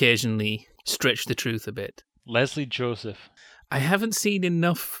occasionally stretch the truth a bit. Leslie Joseph. I haven't seen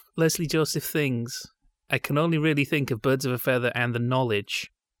enough Leslie Joseph things. I can only really think of Birds of a Feather and The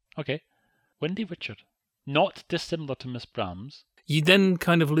Knowledge. Okay. Wendy Richard. Not dissimilar to Miss Brahms. You then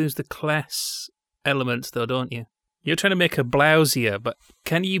kind of lose the class elements, though, don't you? You're trying to make her blousier, but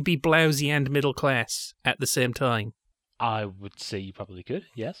can you be blousy and middle class at the same time? I would say you probably could,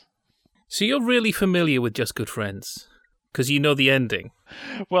 yes. So you're really familiar with Just Good Friends, because you know the ending.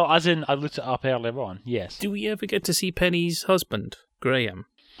 Well, as in, I looked it up earlier on, yes. Do we ever get to see Penny's husband, Graham?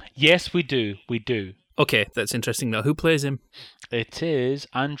 Yes, we do. We do. Okay, that's interesting now. Who plays him? It is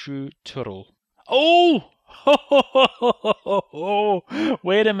Andrew Turrell. Oh!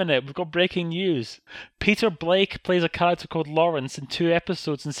 Wait a minute, we've got breaking news. Peter Blake plays a character called Lawrence in 2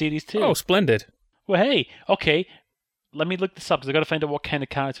 episodes in Series 2. Oh, splendid. Well, hey, okay, let me look this up because I've got to find out what kind of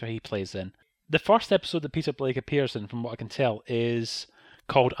character he plays in. The first episode that Peter Blake appears in, from what I can tell, is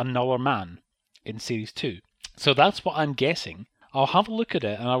called Another Man in Series 2. So that's what I'm guessing. I'll have a look at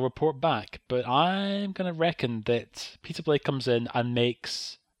it and I'll report back, but I'm going to reckon that Peter Blake comes in and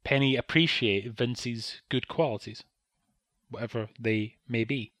makes Penny appreciate Vince's good qualities, whatever they may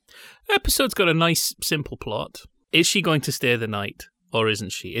be. The episode's got a nice, simple plot. Is she going to stay the night, or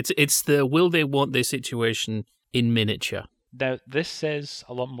isn't she? It's the will they, won't they situation in miniature. Now, this says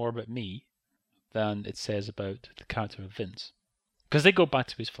a lot more about me than it says about the character of Vince. Because they go back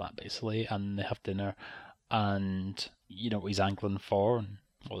to his flat, basically, and they have dinner, and you know what he's angling for, and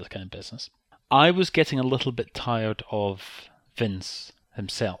all this kind of business. I was getting a little bit tired of Vince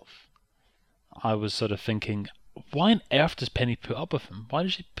himself. I was sort of thinking, why on earth does Penny put up with him? Why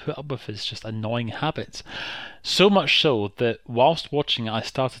does she put up with his just annoying habits? So much so that whilst watching it, I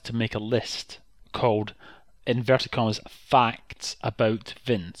started to make a list called, inverted commas, facts about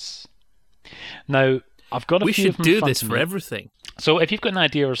Vince. Now, I've got a we few should of them do in front this of for me. everything. So if you've got an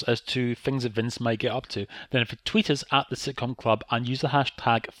idea as to things that Vince might get up to, then if you tweet us at the Sitcom Club and use the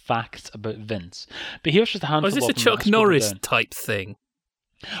hashtag facts about Vince. But here's just a handful Is this of a them Chuck that I scribbled Norris down. type thing?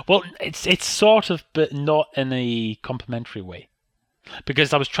 Well, it's sort of, but not in a complimentary way.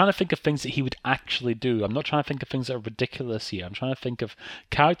 Because I was trying to think of things that he would actually do. I'm not trying to think of things that are ridiculous here. I'm trying to think of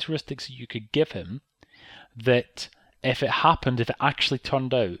characteristics that you could give him that if it happened, if it actually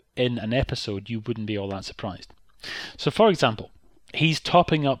turned out in an episode, you wouldn't be all that surprised. So, for example, he's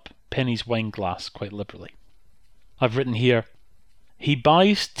topping up Penny's wine glass quite liberally. I've written here, he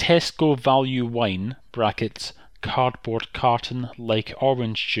buys Tesco value wine, brackets, cardboard carton like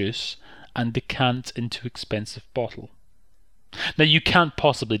orange juice, and decant into expensive bottle. Now, you can't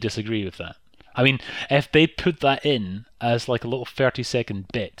possibly disagree with that. I mean, if they put that in as like a little 30-second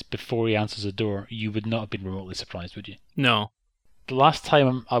bit before he answers the door, you would not have been remotely surprised, would you? No. The last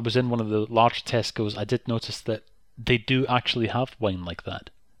time I was in one of the large Tesco's, I did notice that they do actually have wine like that.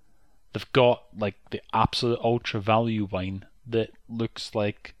 They've got like the absolute ultra value wine that looks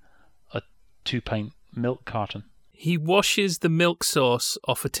like a 2-pint milk carton. He washes the milk sauce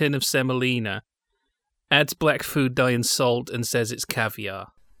off a tin of semolina, adds black food dye and salt, and says it's caviar.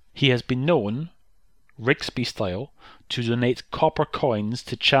 He has been known, Rigsby style, to donate copper coins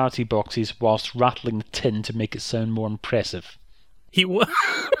to charity boxes whilst rattling the tin to make it sound more impressive. He once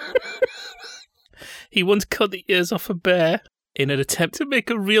cut the ears off a bear in an attempt to make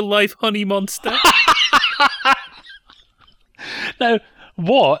a real-life honey monster. Now,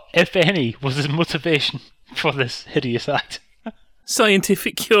 what, if any, was his motivation for this hideous act?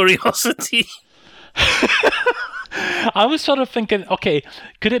 Scientific curiosity. I was sort of thinking, okay,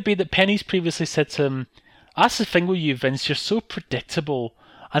 could it be that Penny's previously said to him, that's the thing with you, Vince, you're so predictable.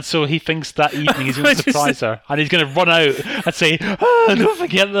 And so he thinks that evening he's going to surprise her, and he's going to run out and say, don't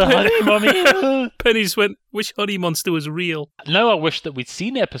forget the honey, mummy. Penny's went, wish Honey Monster was real. Now I wish that we'd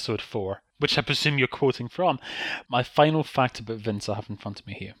seen episode 4, which I presume you're quoting from. My final fact about Vince I have in front of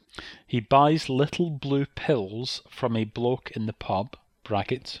me here. He buys little blue pills from a bloke in the pub,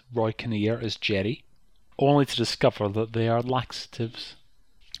 brackets, Roy Kinnear as Jerry, only to discover that they are laxatives.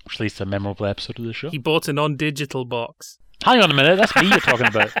 Which leads to a memorable episode of the show. He bought a non-digital box. Hang on a minute, that's me you're talking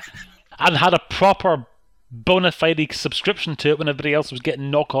about. And had a proper bona fide subscription to it when everybody else was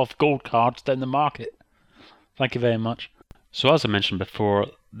getting knockoff gold cards down the market. Thank you very much. So as I mentioned before,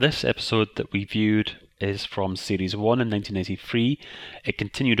 this episode that we viewed is from Series 1 in 1983. It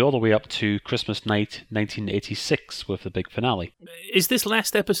continued all the way up to Christmas night 1986 with the big finale. Is this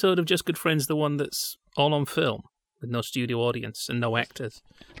last episode of Just Good Friends the one that's all on film? With no studio audience and no actors?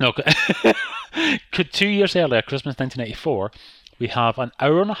 No, 2 years earlier, Christmas 1984, we have an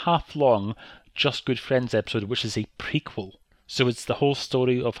hour and a half long Just Good Friends episode, which is a prequel. So it's the whole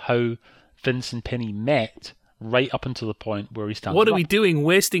story of how Vince and Penny met right up until the point where he stands What are up. we doing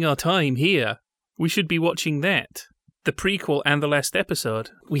wasting our time here? We should be watching that. The prequel and the last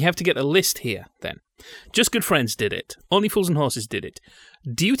episode. We have to get a list here, then. Just Good Friends did it. Only Fools and Horses did it.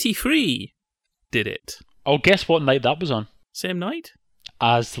 Duty Free did it. Oh, guess what night that was on? Same night?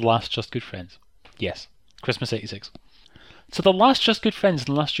 As the last Just Good Friends. Yes, Christmas 86. So the last Just Good Friends and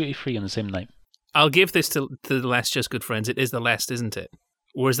the last Duty Free on the same night. I'll give this to the last Just Good Friends. It is the last, isn't it?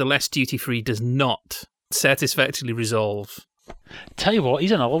 Whereas the last Duty Free does not satisfactorily resolve. Tell you what,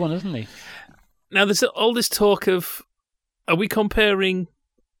 he's another one, isn't he? Now, there's all this talk of, are we comparing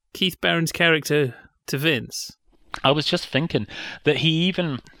Keith Barron's character to Vince? I was just thinking that he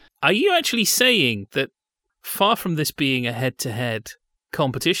even... Are you actually saying that far from this being a head-to-head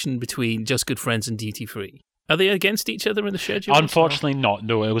competition between Just Good Friends and Duty Free, are they against each other in the schedule? Unfortunately not,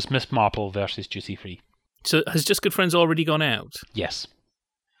 no. It was Miss Marple versus Duty Free. So has Just Good Friends already gone out? Yes.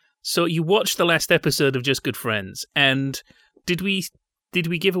 So you watched the last episode of Just Good Friends, and did we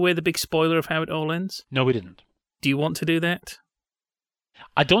give away the big spoiler of how it all ends? No, we didn't. Do you want to do that?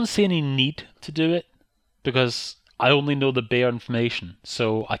 I don't see any need to do it, because I only know the bare information,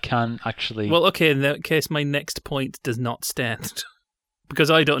 so I can't actually... Well, okay, in that case, my next point does not stand, because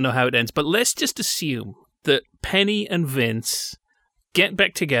I don't know how it ends. But let's just assume that Penny and Vince get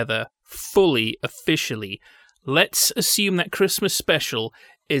back together fully, officially. Let's assume that Christmas special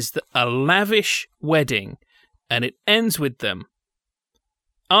is a lavish wedding, and it ends with them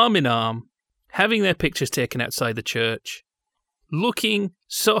arm in arm, having their pictures taken outside the church, looking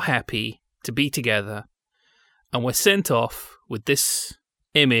so happy to be together, and we're sent off with this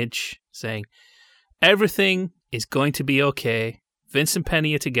image saying, everything is going to be okay. Vince and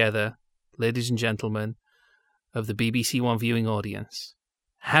Penny are together, ladies and gentlemen of the BBC One viewing audience.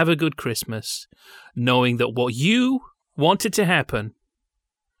 Have a good Christmas, knowing that what you wanted to happen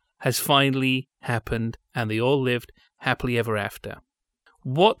has finally happened, and they all lived happily ever after.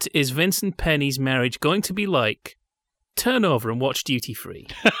 What is Vince and Penny's marriage going to be like? Turn over and watch Duty Free.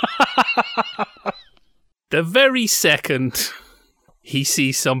 The very second he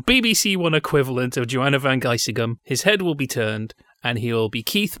sees some BBC One equivalent of Joanna Van Geisigem, his head will be turned, and he will be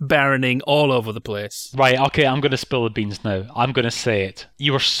Keith Barroning all over the place. Right, okay, I'm going to spill the beans now. I'm going to say it.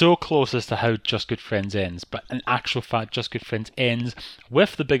 You were so close as to how Just Good Friends ends, but in actual fact, Just Good Friends ends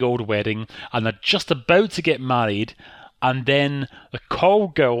with the big old wedding, and they're just about to get married, and then the call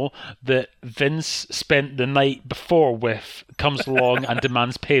girl that Vince spent the night before with comes along and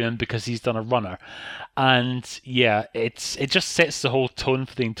demands payment because he's done a runner. And yeah, it just sets the whole tone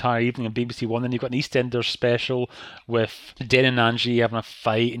for the entire evening on BBC One. Then you've got an EastEnders special with Den and Angie having a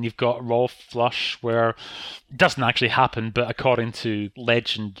fight, and you've got Raw Flush where it doesn't actually happen, but according to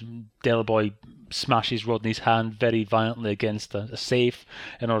legend, Delboy smashes Rodney's hand very violently against a safe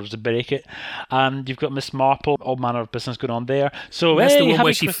in order to break it. And you've got Miss Marple, all manner of business going on there. So that's hey, the one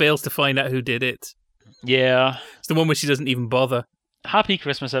where she fails to find out who did it. Yeah. It's the one where she doesn't even bother. Happy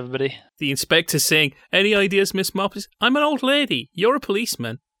Christmas, everybody. The inspector's saying, any ideas, Miss Marple? I'm an old lady. You're a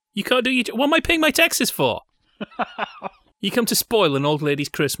policeman. You can't do your job. What am I paying my taxes for? You come to spoil an old lady's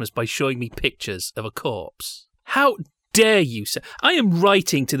Christmas by showing me pictures of a corpse. How dare you, sir? I am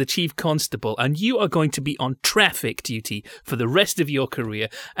writing to the chief constable, and you are going to be on traffic duty for the rest of your career,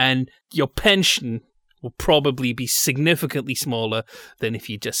 and your pension will probably be significantly smaller than if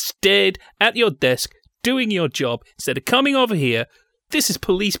you just stayed at your desk doing your job instead of coming over here. This is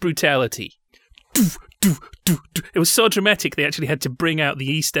police brutality. It was so dramatic they actually had to bring out the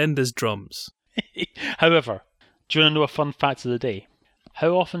EastEnders drums. However, do you want to know a fun fact of the day? How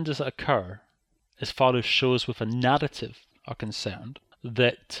often does it occur, as far as shows with a narrative are concerned,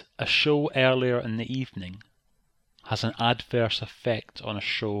 that a show earlier in the evening has an adverse effect on a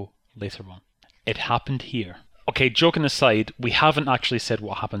show later on? It happened here. Okay, joking aside, we haven't actually said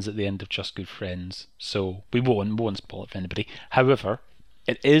what happens at the end of Just Good Friends, so we won't spoil it for anybody. However,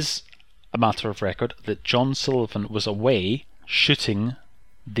 it is a matter of record that John Sullivan was away shooting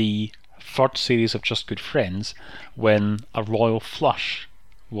the third series of Just Good Friends when A Royal Flush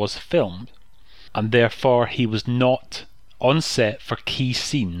was filmed, and therefore he was not on set for key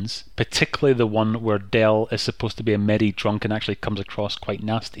scenes, particularly the one where Del is supposed to be a merry drunk and actually comes across quite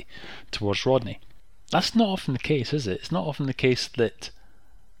nasty towards Rodney. That's not often the case, is it? It's not often the case that...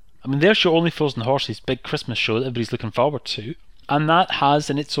 I mean, there's your Only Fools and Horses big Christmas show that everybody's looking forward to, and that has,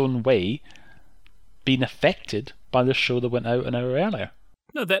 in its own way, been affected by the show that went out an hour earlier.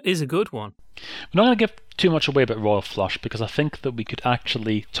 No, that is a good one. We're not going to give too much away about Royal Flush, because I think that we could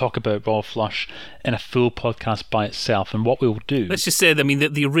actually talk about Royal Flush in a full podcast by itself, and what we'll do... Let's just say, I mean,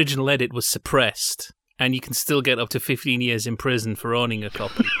 that the original edit was suppressed, and you can still get up to 15 years in prison for owning a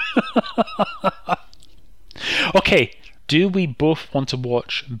copy. Okay, do we both want to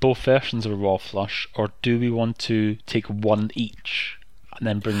watch both versions of a Raw Flush, or do we want to take one each and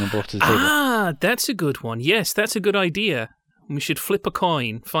then bring them both to the table? Ah, that's a good one. Yes, that's a good idea. We should flip a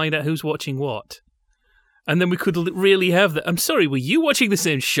coin, find out who's watching what. And then we could really have that. I'm sorry, were you watching the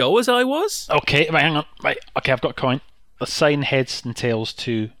same show as I was? Okay, right, hang on. Right, okay, I've got a coin. Assign heads and tails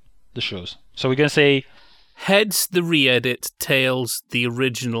to the shows. So we're going to say... Heads, the re-edit, tails, the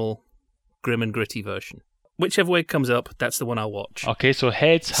original grim and gritty version. Whichever way it comes up, that's the one I'll watch. Okay, so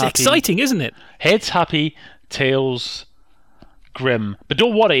heads, happy... It's exciting, isn't it? Heads, happy, tails, grim. But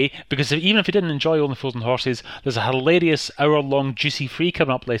don't worry, because even if you didn't enjoy Only Fools and Horses, there's a hilarious hour-long Juicy Free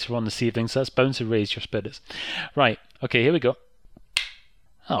coming up later on this evening, so that's bound to raise your spirits. Right, okay, here we go.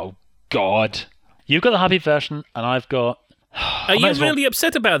 Oh, God. You've got the happy version, and I've got... Are you really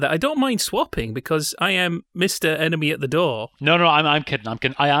upset about that? I don't mind swapping, because I am Mr. Enemy at the Door. No, I'm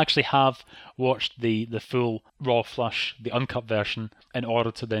kidding. I actually have watched the full Raw Flush, the uncut version, in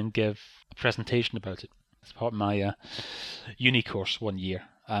order to then give a presentation about it. It's part of my uni course one year.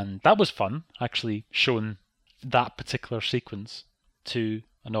 And that was fun, actually showing that particular sequence to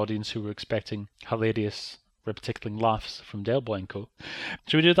an audience who were expecting hilarious, rib-tickling laughs from Delboy and Co.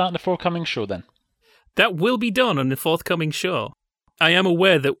 Should we do that in the forthcoming show then? That will be done on the forthcoming show. I am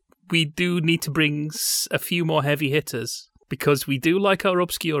aware that we do need to bring a few more heavy hitters, because we do like our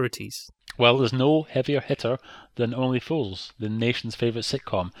obscurities. Well, there's no heavier hitter than Only Fools, the nation's favourite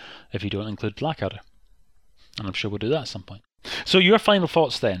sitcom, if you don't include Blackadder. And I'm sure we'll do that at some point. So your final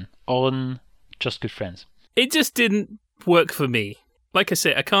thoughts then on Just Good Friends? It just didn't work for me. Like I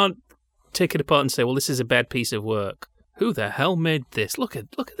say, I can't take it apart and say, well, this is a bad piece of work. Who the hell made this? Look at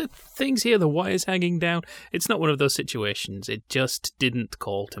the things here, the wires hanging down. It's not one of those situations. It just didn't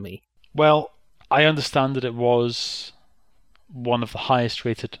call to me. Well, I understand that it was one of the highest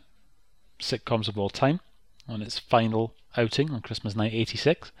rated sitcoms of all time on its final outing on Christmas night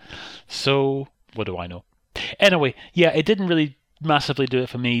 86. So, what do I know? Anyway, yeah, it didn't really massively do it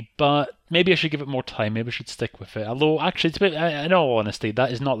for me, but maybe I should give it more time. Maybe I should stick with it. Although, actually, in all honesty,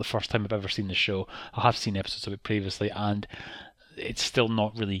 that is not the first time I've ever seen the show. I have seen episodes of it previously, and it's still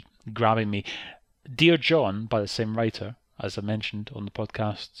not really grabbing me. Dear John, by the same writer, as I mentioned on the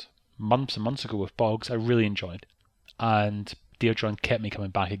podcast months and months ago with Boggs, I really enjoyed. And Dear John kept me coming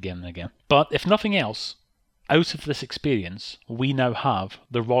back again and again. But if nothing else, out of this experience, we now have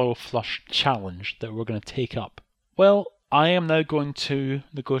the Royal Flush Challenge that we're going to take up. Well, I am now going to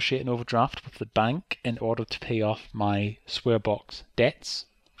negotiate an overdraft with the bank in order to pay off my Swearbox debts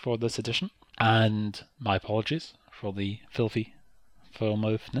for this edition. And my apologies for the filthy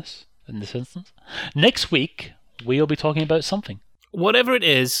foul-mouthness in this instance. Next week, we'll be talking about something. Whatever it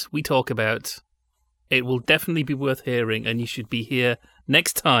is we talk about, it will definitely be worth hearing, and you should be here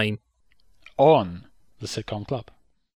next time On the Sitcom Club.